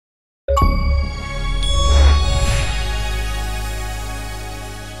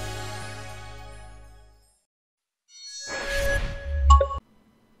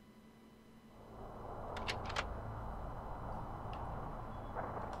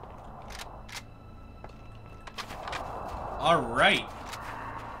Alright.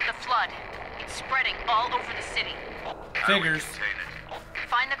 The flood. It's spreading all over the city. Figures.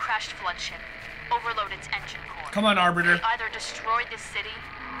 Find the crashed flood ship. Overload its engine core. Come on, Arbiter. Either destroy this city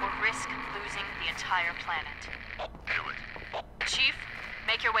or risk losing the entire planet. Do it. Chief,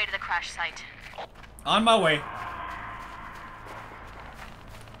 make your way to the crash site. On my way.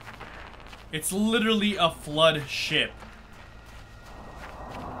 It's literally a flood ship.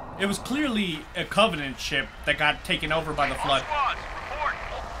 It was clearly a Covenant ship that got taken over by the flood.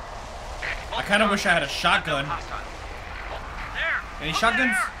 I kind of wish I had a shotgun. Any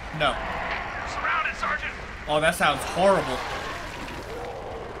shotguns? No. Surrounded, Sergeant. Oh, that sounds horrible.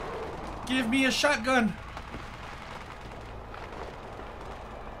 Give me a shotgun.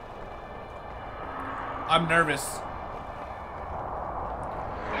 I'm nervous.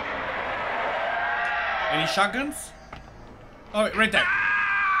 Any shotguns? Oh, wait, right there.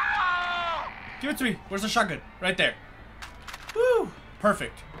 Give it to me. Where's the shotgun? Right there. Woo!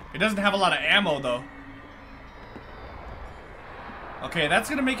 Perfect. It doesn't have a lot of ammo, though. Okay, that's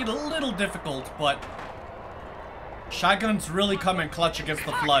gonna make it a little difficult, but shotguns really come in clutch against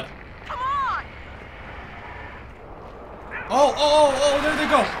the flood. Come on! Oh, there they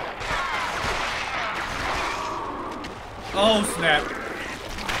go. Oh, snap.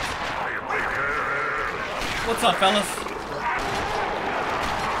 What's up, fellas?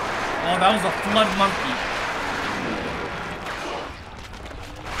 Oh, that was a flood monkey.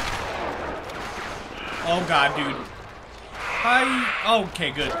 Oh, God, dude. Hi. Okay,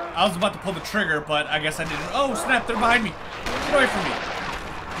 good. I was about to pull the trigger, but I guess I didn't. Oh, snap, they're behind me. Get away from me.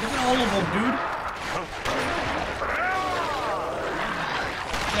 Look at all of them, dude.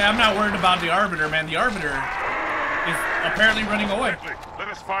 Yeah, I'm not worried about the Arbiter, man. The Arbiter is apparently running away. Let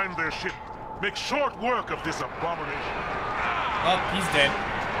us find their ship. Make short work of this abomination. Oh, he's dead.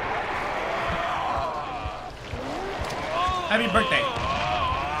 Happy birthday.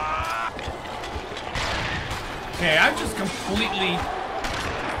 Okay, I've just completely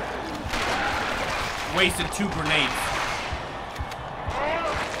wasted 2 grenades.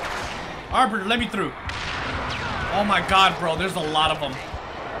 Arbiter, let me through. Oh my god, bro, there's a lot of them.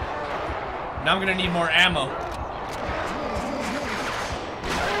 Now I'm gonna need more ammo.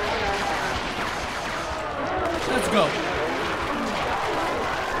 Let's go.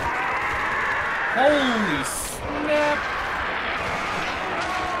 Holy snap.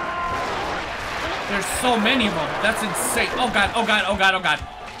 There's so many of them. That's insane. Oh god, oh god, oh god, oh god.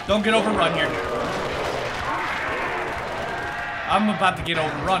 Don't get overrun here. I'm about to get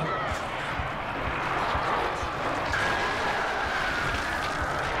overrun.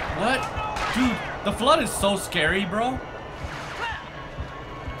 What? Dude, the flood is so scary, bro.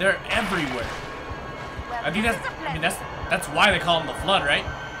 They're everywhere. I mean that's why they call them the flood, right?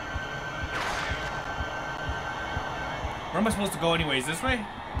 Where am I supposed to go anyways? This way?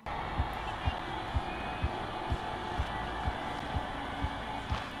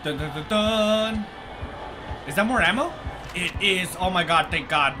 Dun dun dun dun. Is that more ammo? It is. Oh my god, thank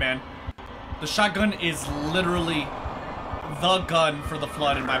god, man. The shotgun is literally the gun for the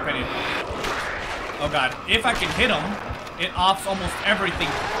flood, in my opinion. Oh god, if I can hit him, it offs almost everything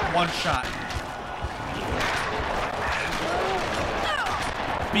one shot.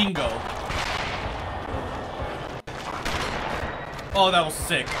 Bingo. Oh, that was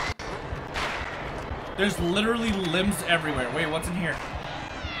sick. There's literally limbs everywhere. Wait, what's in here?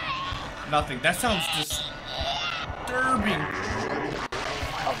 Nothing. That sounds disturbing.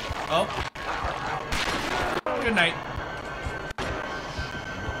 Oh. Good night.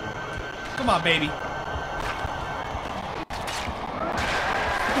 Come on, baby.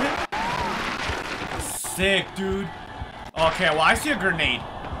 Sick, dude. Okay, well, I see a grenade,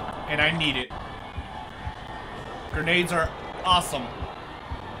 and I need it. Grenades are awesome.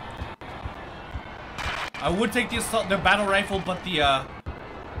 I would take the battle rifle, but the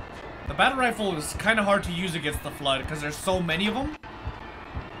battle rifle is kind of hard to use against the flood because there's so many of them,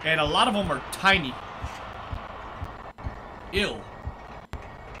 and a lot of them are tiny. Ew.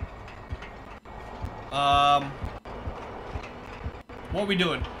 What we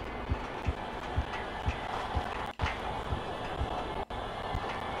doing?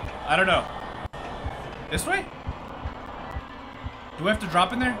 I don't know. This way? Do we have to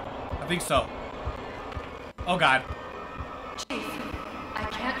drop in there? I think so. Oh god. Chief, I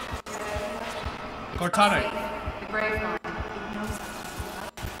can't. Cortana. The brave one.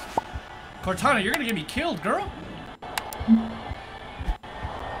 Cortana, you're gonna get me killed, girl.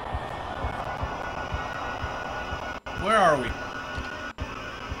 Where are we?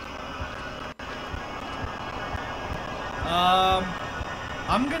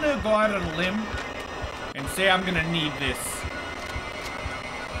 I'm gonna go out on a limb and say I'm gonna need this.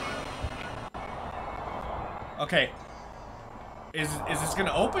 Okay. Is this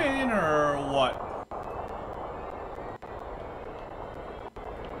gonna open or what?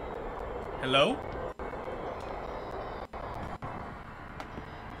 Hello?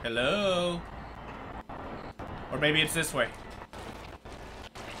 Hello? Or maybe it's this way.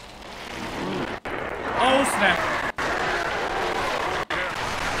 Oh snap!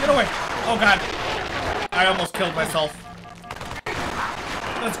 Get away! Oh god! I almost killed myself.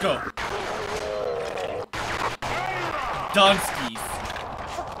 Let's go. Dunskies.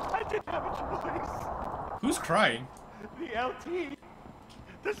 I didn't have a choice. Who's crying? The LT,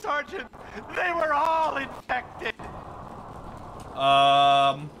 the sergeant, they were all infected.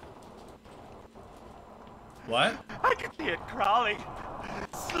 What? I could see it crawling,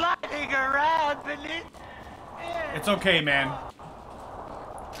 sliding around beneath. It's okay, man.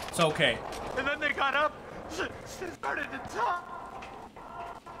 It's okay. And then they got up, started to talk.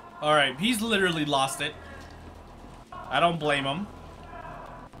 Alright, he's literally lost it. I don't blame him.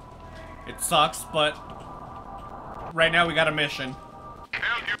 It sucks, but right now we got a mission.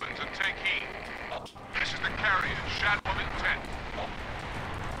 Hail humans and take heed. This is the carrier, Shadwoman 10.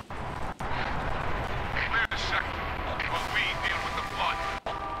 Clear the sector while we deal with the flood.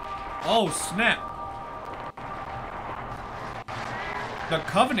 Oh, snap. The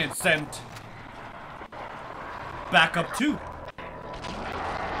Covenant sent backup too.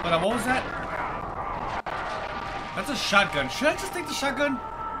 But what was that? That's a shotgun. Should I just take the shotgun?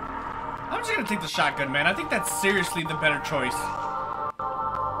 I'm just gonna take the shotgun, man. I think that's seriously the better choice.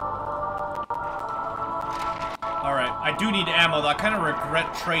 Alright, I do need ammo though. I kind of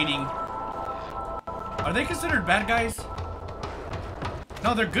regret trading. Are they considered bad guys?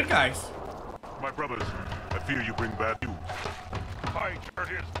 No, they're good guys. My brothers, I fear you bring bad news. Hi,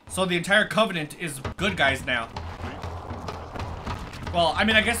 Curtis. So the entire Covenant is good guys now. Well, I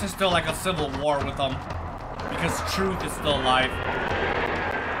mean, I guess there's still like a civil war with them. Because truth is still alive.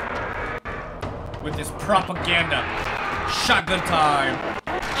 With this propaganda. Shotgun time.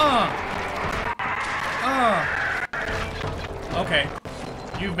 Okay.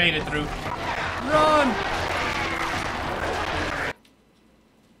 You've made it through. Run!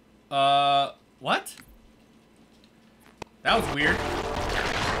 What? That was weird.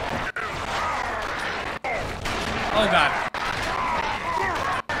 Oh god.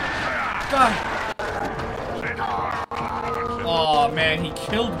 God. Oh man, he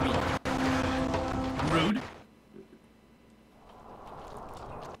killed me. Rude.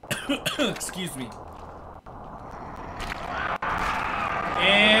 Excuse me.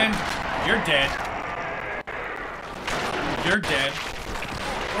 And you're dead. You're dead.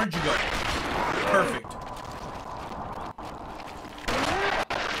 Where'd you go? Perfect.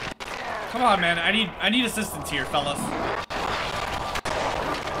 Come on, man. I need assistance here, fellas.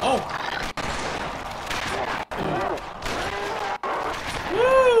 Oh.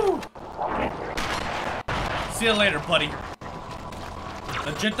 Woo! See you later, buddy.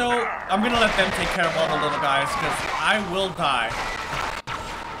 Legit though, I'm gonna let them take care of all the little guys, because I will die.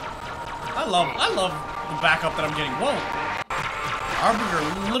 I love the backup that I'm getting. Whoa! Arbiter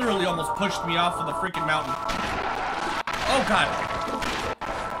literally almost pushed me off of the freaking mountain. Oh god.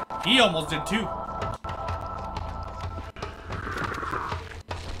 He almost did too.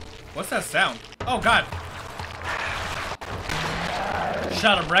 What's that sound? Oh god.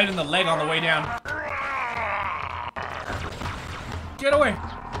 Shot him right in the leg on the way down. Get away.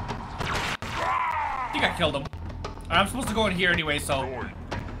 I think I killed him. I'm supposed to go in here anyway, so.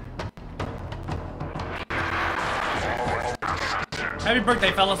 Happy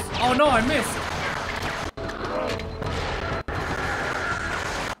birthday, fellas. Oh no, I missed.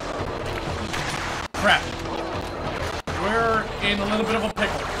 Crap. We're in a little bit of a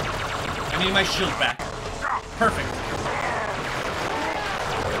pickle. I need my shield back. Perfect.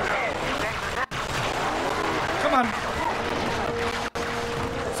 Come on.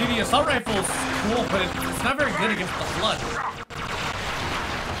 See, the assault rifle's cool, but it's not very good against the flood.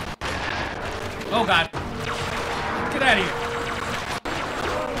 Oh god. Get out of here.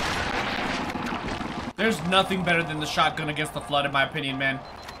 There's nothing better than the shotgun against the flood, in my opinion, man.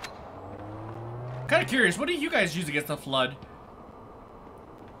 Kind of curious, what do you guys use against the flood?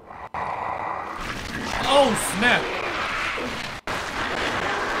 Oh, snap.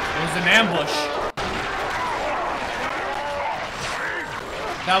 It was an ambush.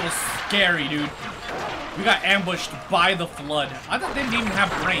 That was scary, dude. We got ambushed by the flood. I thought they didn't even have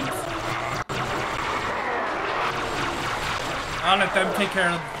brains. I'll let them take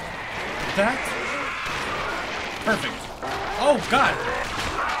care of that. Perfect. Oh, God.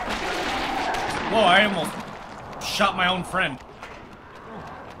 Whoa, I almost shot my own friend.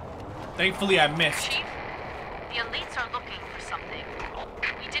 Thankfully, I missed. Chief, the elites are looking for something.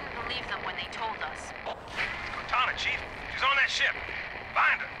 We didn't believe them when they told us. Cortana, Chief. She's on that ship.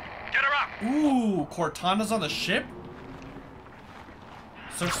 Find her. Get her up. Ooh, Cortana's on the ship?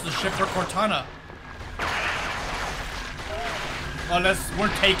 Search the ship for Cortana. Unless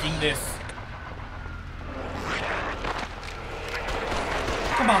we're taking this.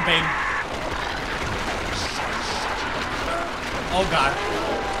 Come on, babe. Oh, God.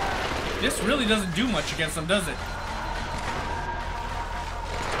 This really doesn't do much against them, does it?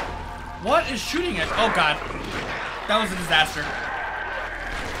 What is shooting at? Oh, God. That was a disaster.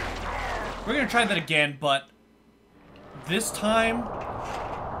 We're gonna try that again, but this time,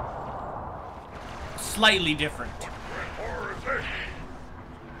 slightly different.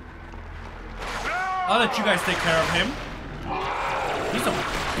 I'll let you guys take care of him. He's a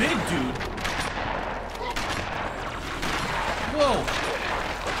big dude. Whoa.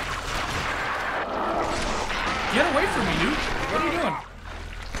 Get away from me, dude. What are you doing?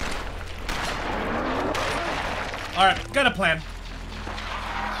 Alright, got a plan.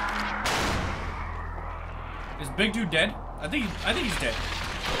 Is big dude dead? I think he's dead.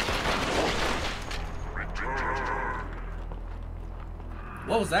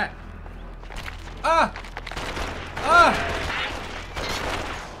 What was that? Ah! Ah!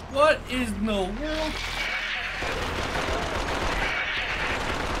 What is in the world?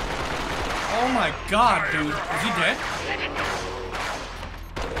 Oh my God, dude. Is he dead?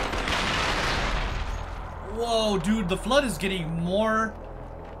 Whoa, dude, the flood is getting more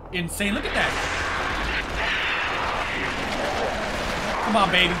insane. Look at that. Come on,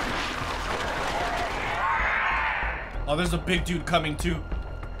 baby. Oh, there's a big dude coming too.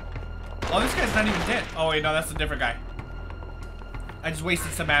 Oh, this guy's not even dead. Oh wait, no, that's a different guy. I just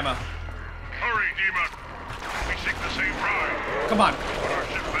wasted some ammo. Hurry, Demon. We seek the same ride. Come on. But our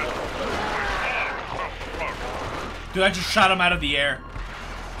ship is... Dude, I just shot him out of the air.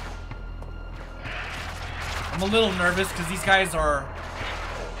 I'm a little nervous because these guys are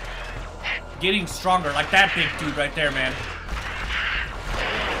getting stronger. Like that big dude right there, man.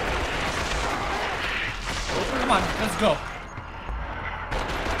 Come on, let's go.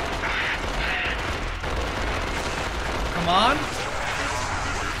 Come on.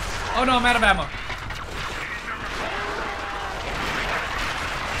 Oh no, I'm out of ammo.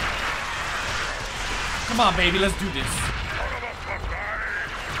 Come on, baby, let's do this.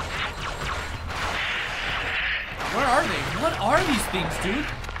 Where are they? What are these things, dude?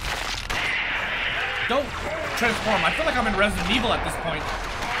 Don't transform. I feel like I'm in Resident Evil at this point.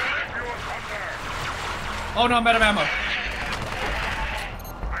 Oh no, I'm out of ammo. I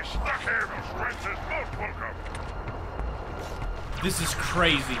stuck here. Strength is most welcome. This is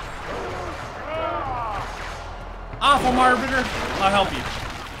crazy. Awful Arbiter, I'll help you.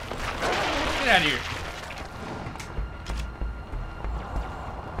 Get out of here.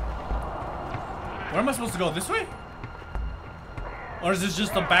 Where am I supposed to go? This way? Or is this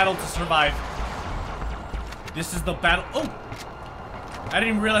just a battle to survive? This is the battle. Oh! I didn't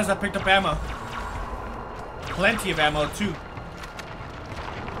even realize I picked up ammo. Plenty of ammo, too.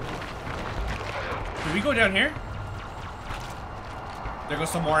 Did we go down here? There goes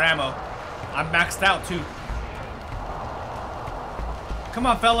some more ammo. I'm maxed out, too. Come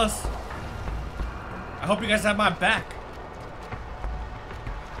on, fellas. I hope you guys have my back.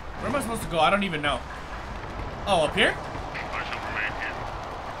 Where am I supposed to go? I don't even know. Oh, up here? I shall remain here.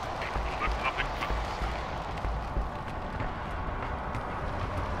 Let nothing pass.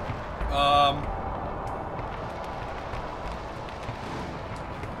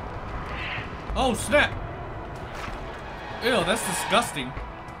 Oh, snap. Ew, that's disgusting.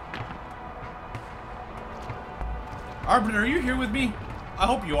 Arbiter, are you here with me? I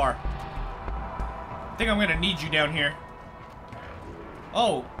hope you are. I think I'm gonna need you down here.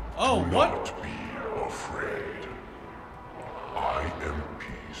 Oh, oh, Do what? not be afraid. I am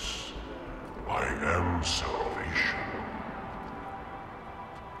peace. I am salvation.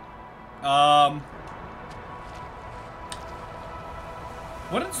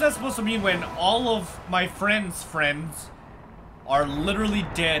 What is that supposed to mean when all of my friends' friends are literally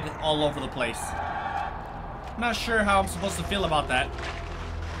dead all over the place? I'm not sure how I'm supposed to feel about that.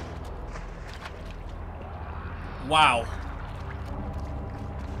 Wow.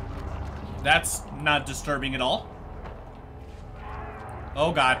 That's not disturbing at all.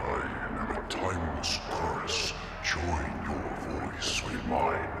 Oh God. I am a timeless chorus. Join your voice with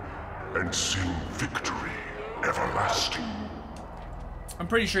mine and sing victory everlasting. I'm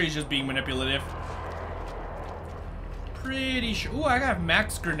pretty sure he's just being manipulative. Pretty sure. Ooh, I got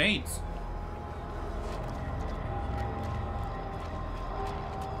max grenades.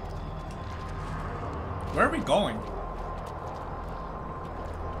 Where are we going?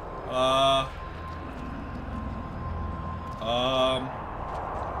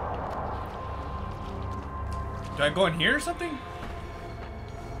 Do I go in here or something?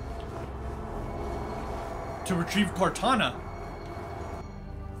 To retrieve Cortana.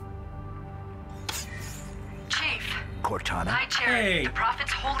 Chief. Cortana? Hi, Cherry. Hey. The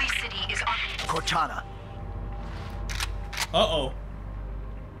Prophet's holy city is on... Cortana. Uh-oh.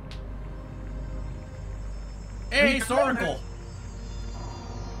 Hey, Soracle.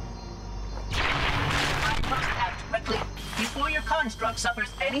 I must act quickly before your construct suffers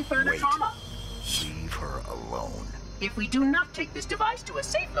any further Wait. trauma. Leave her alone. If we do not take this device to a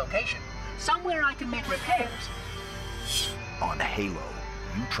safe location, somewhere I can make repairs. On Halo,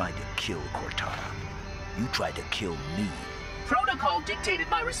 you tried to kill Cortana. You tried to kill me. Protocol dictated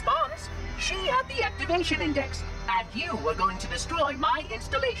my response. She had the activation index, and you were going to destroy my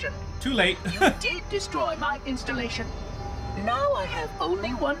installation. Too late. You did destroy my installation. Now I have only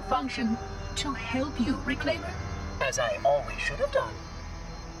one function, to help you, Reclaimer, as I always should have done.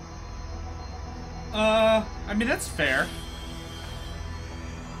 I mean, that's fair.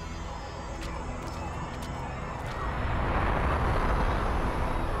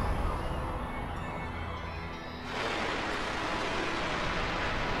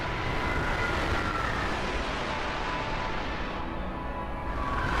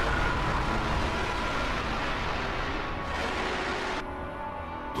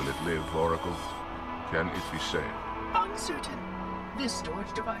 Will it live, Oracle? Can it be saved? Uncertain. This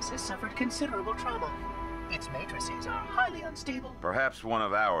storage device has suffered considerable trauma. Its matrices are highly unstable. Perhaps one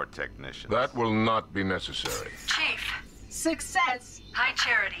of our technicians. That will not be necessary. Chief. Success! Hi,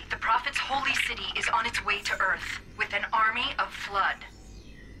 Charity. The Prophet's holy city is on its way to Earth with an army of Flood.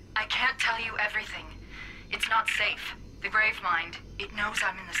 I can't tell you everything. It's not safe. The Gravemind, it knows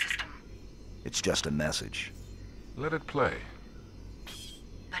I'm in the system. It's just a message. Let it play.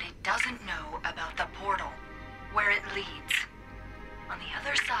 But it doesn't know about the portal, where it leads. On the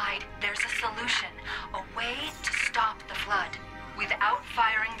other side, there's a solution, a way to stop the Flood, without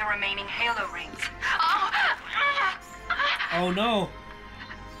firing the remaining Halo rings. Oh no.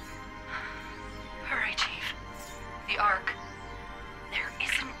 Hurry, Chief. The Ark. There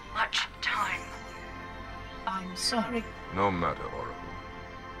isn't much time. I'm sorry. No matter, Oracle.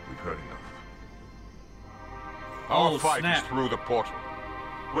 We've heard enough. Our Oh, fight snap. is through the portal.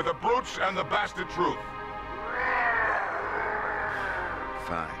 With the brutes and the bastard truth.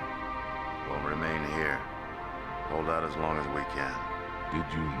 Fine. We'll remain here. Hold out as long as we can. Did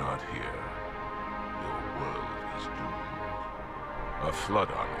you not hear? Your world is doomed. A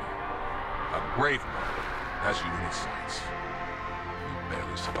flood army. A grave mother has you in its sights. You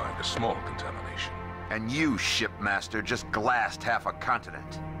barely survived a small contamination. And you, shipmaster, just glassed half a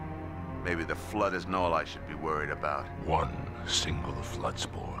continent. Maybe the flood isn't all I should be worried about. One single flood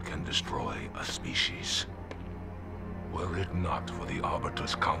spore can destroy a species. Were it not for the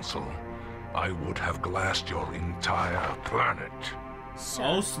Arbiter's Council, I would have glassed your entire planet. Sir,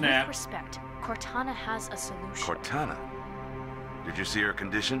 Oh, snap. with respect, Cortana has a solution. Cortana? Did you see her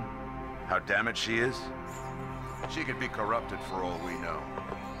condition? How damaged she is? She could be corrupted for all we know.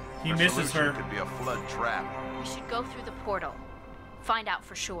 He misses her. Solution could be a flood trap. We should go through the portal. Find out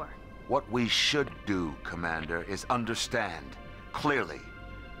for sure. What we should do, Commander, is understand, clearly,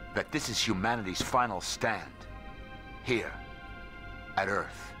 that this is humanity's final stand. Here, at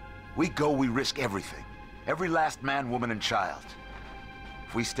Earth. We go, we risk everything. Every last man, woman, and child.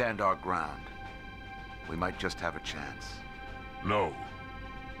 If we stand our ground, we might just have a chance. No.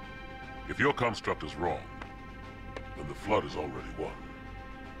 If your construct is wrong, then the flood is already won.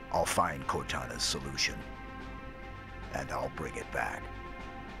 I'll find Cortana's solution. And I'll bring it back.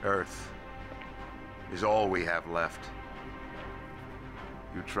 Earth is all we have left.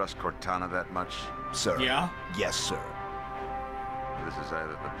 You trust Cortana that much? Sir. Yeah? Yes, sir. This is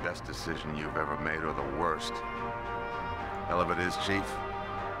either the best decision you've ever made or the worst. Hell of it is, Chief.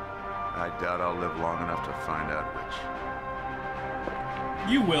 I doubt I'll live long enough to find out which.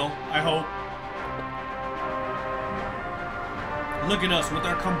 You will, I hope. Look at us with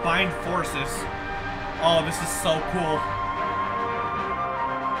our combined forces. Oh, this is so cool.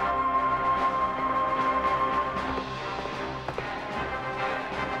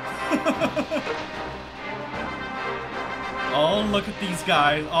 Oh, look at these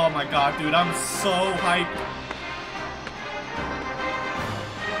guys. Oh my god, dude, I'm so hyped.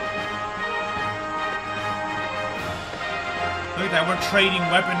 Look at that, we're trading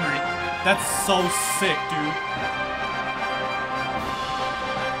weaponry. That's so sick, dude.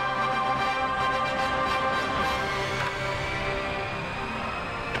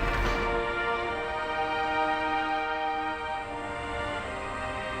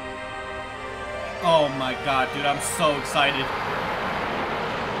 my god, dude, I'm so excited.